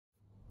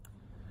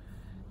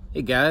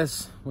Hey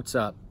guys, what's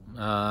up? Put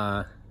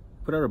out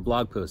a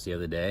blog post the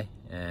other day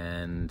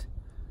and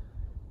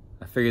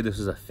I figured this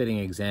was a fitting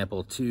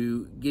example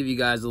to give you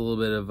guys a little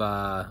bit of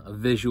a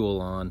visual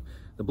on.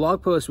 The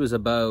blog post was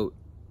about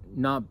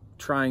not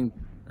trying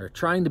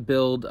to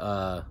build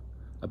a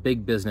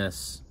big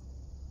business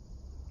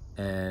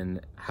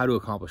and how to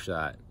accomplish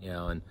that,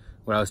 and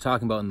what I was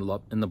talking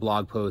about in the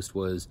blog post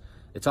was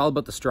it's all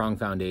about the strong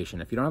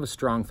foundation. If you don't have a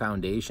strong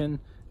foundation,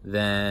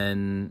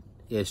 then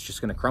it's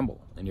just going to crumble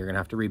and you're going to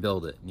have to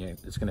rebuild it.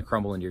 It's going to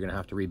crumble and you're going to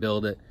have to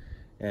rebuild it.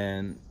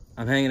 And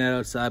I'm hanging out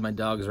outside, my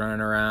dog's running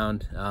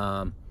around.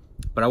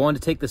 But I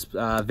wanted to take this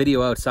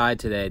video outside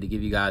today to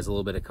give you guys a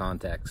little bit of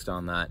context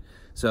on that.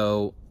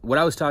 So what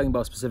I was talking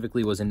about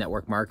specifically was in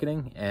network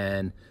marketing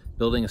and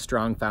building a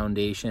strong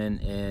foundation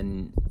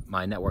in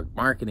my network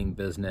marketing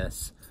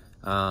business.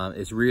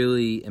 It's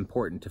really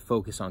important to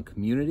focus on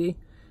community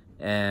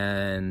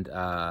and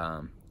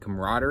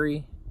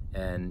camaraderie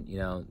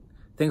and,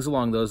 things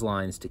along those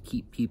lines to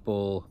keep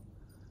people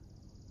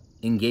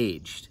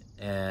engaged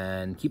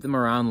and keep them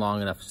around long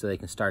enough so they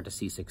can start to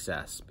see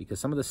success. Because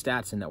some of the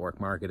stats in network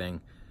marketing,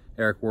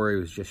 Eric Worre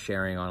was just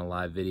sharing on a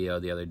live video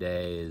the other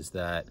day, is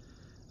that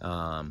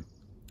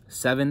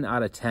 7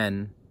 out of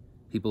 10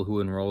 people who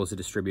enroll as a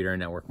distributor in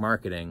network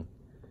marketing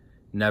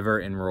never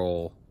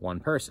enroll one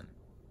person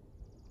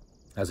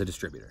as a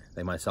distributor.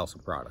 They might sell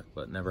some product,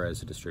 but never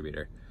as a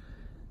distributor.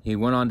 He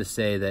went on to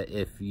say that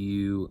if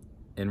you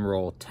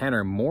enroll 10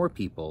 or more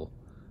people,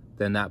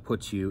 then that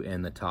puts you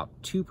in the top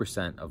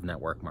 2% of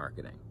network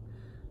marketing.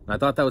 And I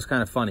thought that was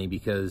kind of funny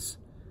because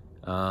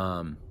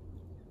I've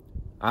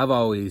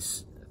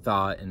always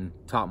thought and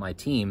taught my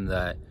team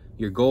that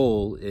your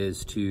goal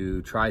is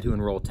to try to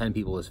enroll 10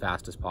 people as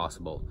fast as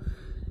possible.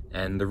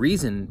 And the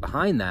reason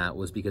behind that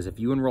was because if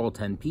you enroll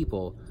 10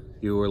 people,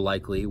 you are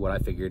likely, what I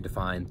figured, to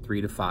find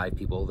 3 to 5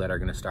 people that are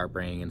going to start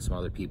bringing in some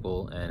other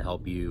people and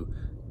help you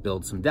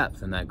build some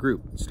depth in that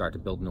group, start to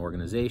build an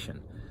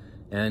organization.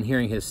 And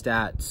hearing his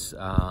stats,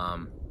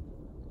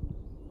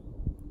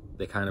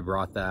 they kind of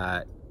brought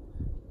that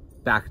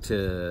back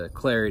to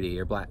clarity,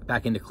 or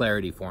back into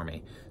clarity for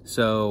me.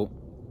 So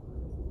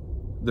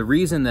the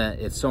reason that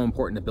it's so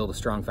important to build a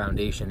strong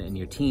foundation in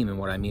your team, and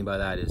what I mean by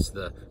that is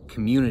the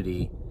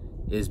community,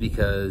 is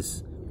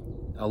because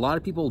a lot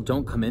of people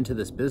don't come into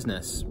this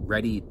business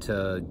ready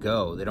to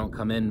go. They don't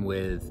come in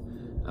with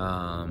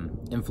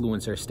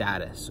influencer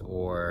status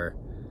or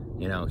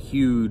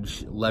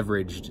huge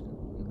leveraged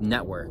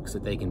networks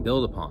that they can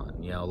build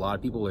upon. A lot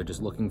of people are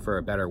just looking for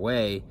a better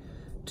way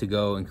to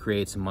go and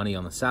create some money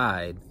on the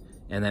side.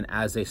 And then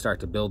as they start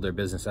to build their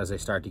business, as they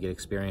start to get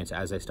experience,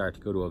 as they start to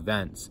go to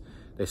events,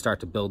 they start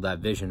to build that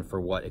vision for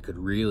what it could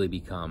really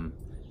become,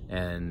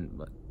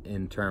 and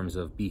in terms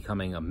of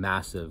becoming a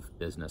massive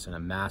business and a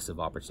massive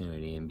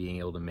opportunity and being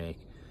able to make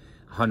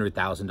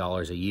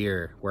 $100,000 a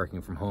year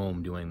working from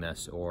home doing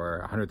this,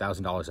 or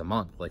 $100,000 a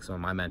month, like some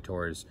of my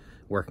mentors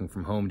working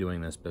from home doing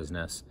this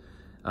business.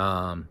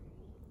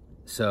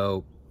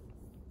 So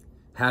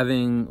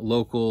having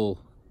local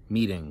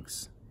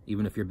meetings,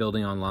 even if you're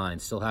building online,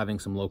 still having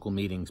some local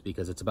meetings,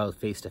 because it's about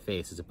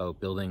face-to-face. It's about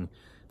building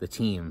the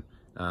team,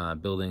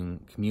 building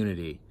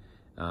community.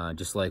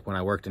 Just like when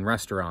I worked in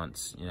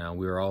restaurants,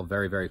 we were all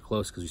very, very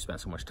close because we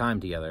spent so much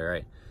time together,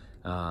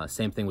 right?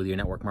 Same thing with your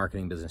network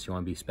marketing business. You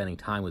want to be spending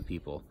time with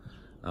people.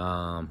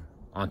 On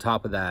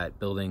top of that,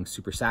 building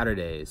Super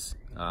Saturdays,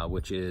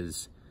 which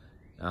is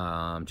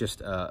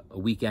just a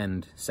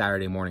weekend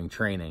Saturday morning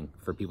training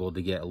for people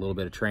to get a little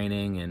bit of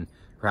training and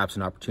perhaps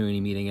an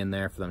opportunity meeting in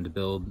there for them to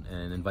build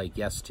and invite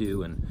guests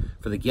to, and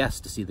for the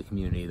guests to see the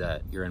community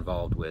that you're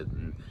involved with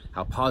and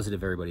how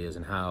positive everybody is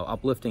and how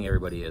uplifting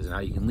everybody is and how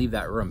you can leave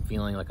that room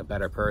feeling like a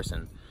better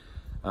person.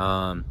 So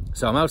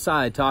I'm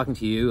outside talking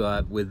to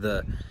you with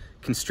the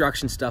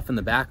construction stuff in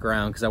the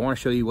background because I want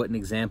to show you what an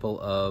example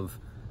of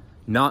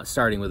not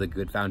starting with a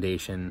good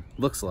foundation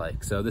looks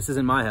like. So this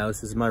isn't my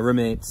house, this is my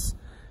roommate's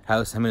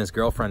house him and his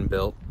girlfriend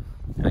built,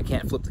 and I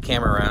can't flip the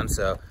camera around,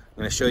 so I'm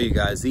going to show you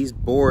guys these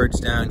boards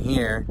down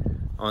here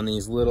on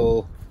these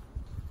little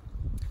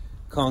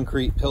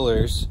concrete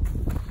pillars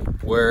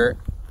were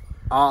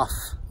off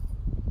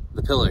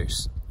the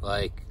pillars,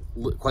 like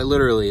quite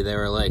literally they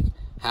were like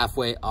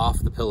halfway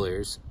off the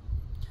pillars.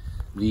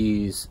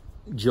 These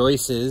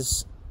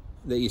joists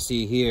that you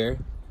see here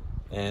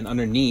and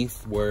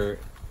underneath were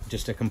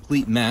just a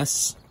complete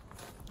mess,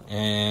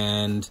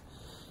 and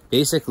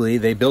basically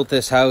they built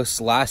this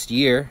house last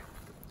year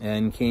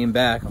and came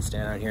back. I'll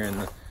stand out here in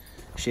the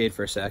shade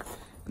for a sec.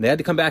 And they had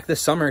to come back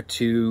this summer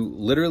to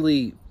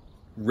literally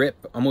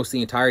rip almost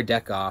the entire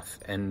deck off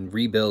and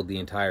rebuild the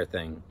entire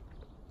thing.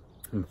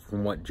 And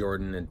from what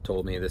Jordan had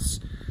told me, this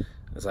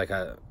is like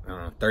a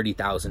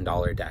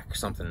 $30,000 deck or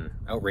something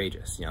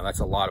outrageous. That's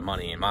a lot of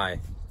money in my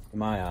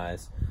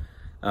eyes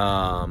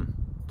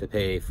to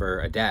pay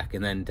for a deck,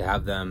 and then to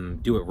have them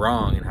do it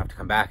wrong and have to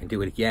come back and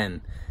do it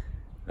again.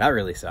 That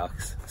really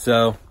sucks.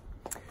 So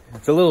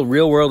it's a little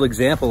real world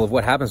example of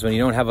what happens when you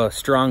don't have a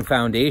strong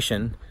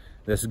foundation.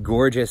 This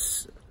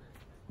gorgeous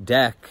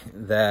deck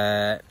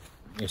that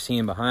you're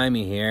seeing behind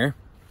me here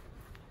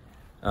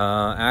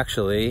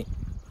actually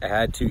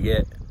had to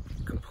get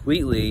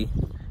completely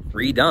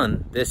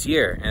redone this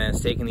year, and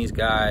it's taken these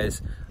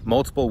guys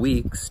multiple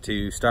weeks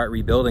to start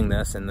rebuilding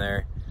this, and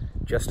they're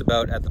just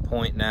about at the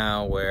point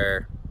now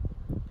where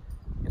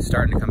it's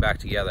starting to come back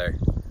together.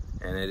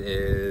 And it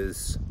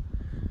is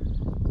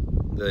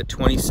the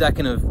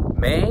 22nd of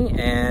May,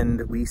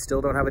 and we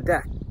still don't have a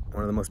deck.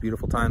 One of the most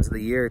beautiful times of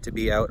the year to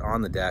be out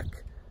on the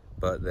deck,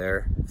 but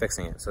they're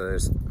fixing it. So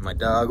there's my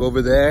dog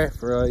over there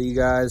for you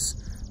guys.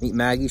 Meet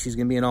Maggie. She's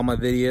gonna be in all my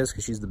videos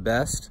because she's the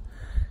best.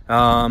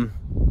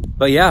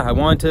 But yeah, I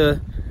wanted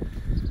to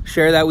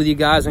share that with you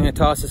guys. I'm gonna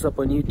toss this up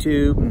on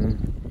YouTube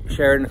and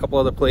share it in a couple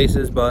other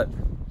places, but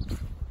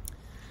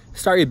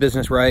start your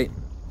business right,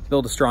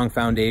 build a strong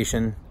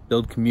foundation,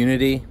 build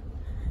community,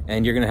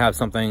 and you're gonna have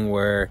something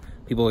where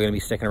people are gonna be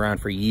sticking around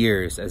for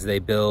years as they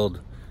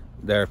build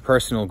their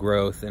personal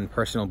growth and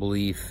personal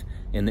belief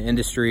in the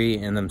industry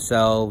and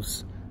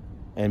themselves,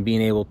 and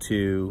being able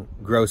to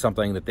grow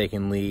something that they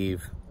can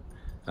leave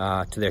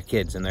to their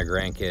kids and their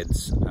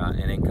grandkids,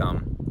 an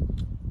income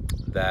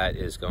that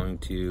is going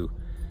to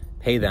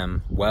pay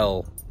them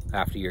well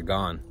after you're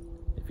gone,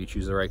 if you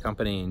choose the right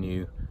company and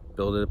you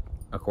build it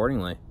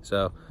accordingly.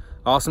 So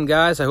awesome,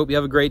 guys. I hope you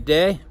have a great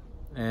day,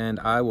 and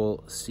I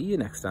will see you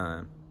next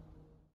time.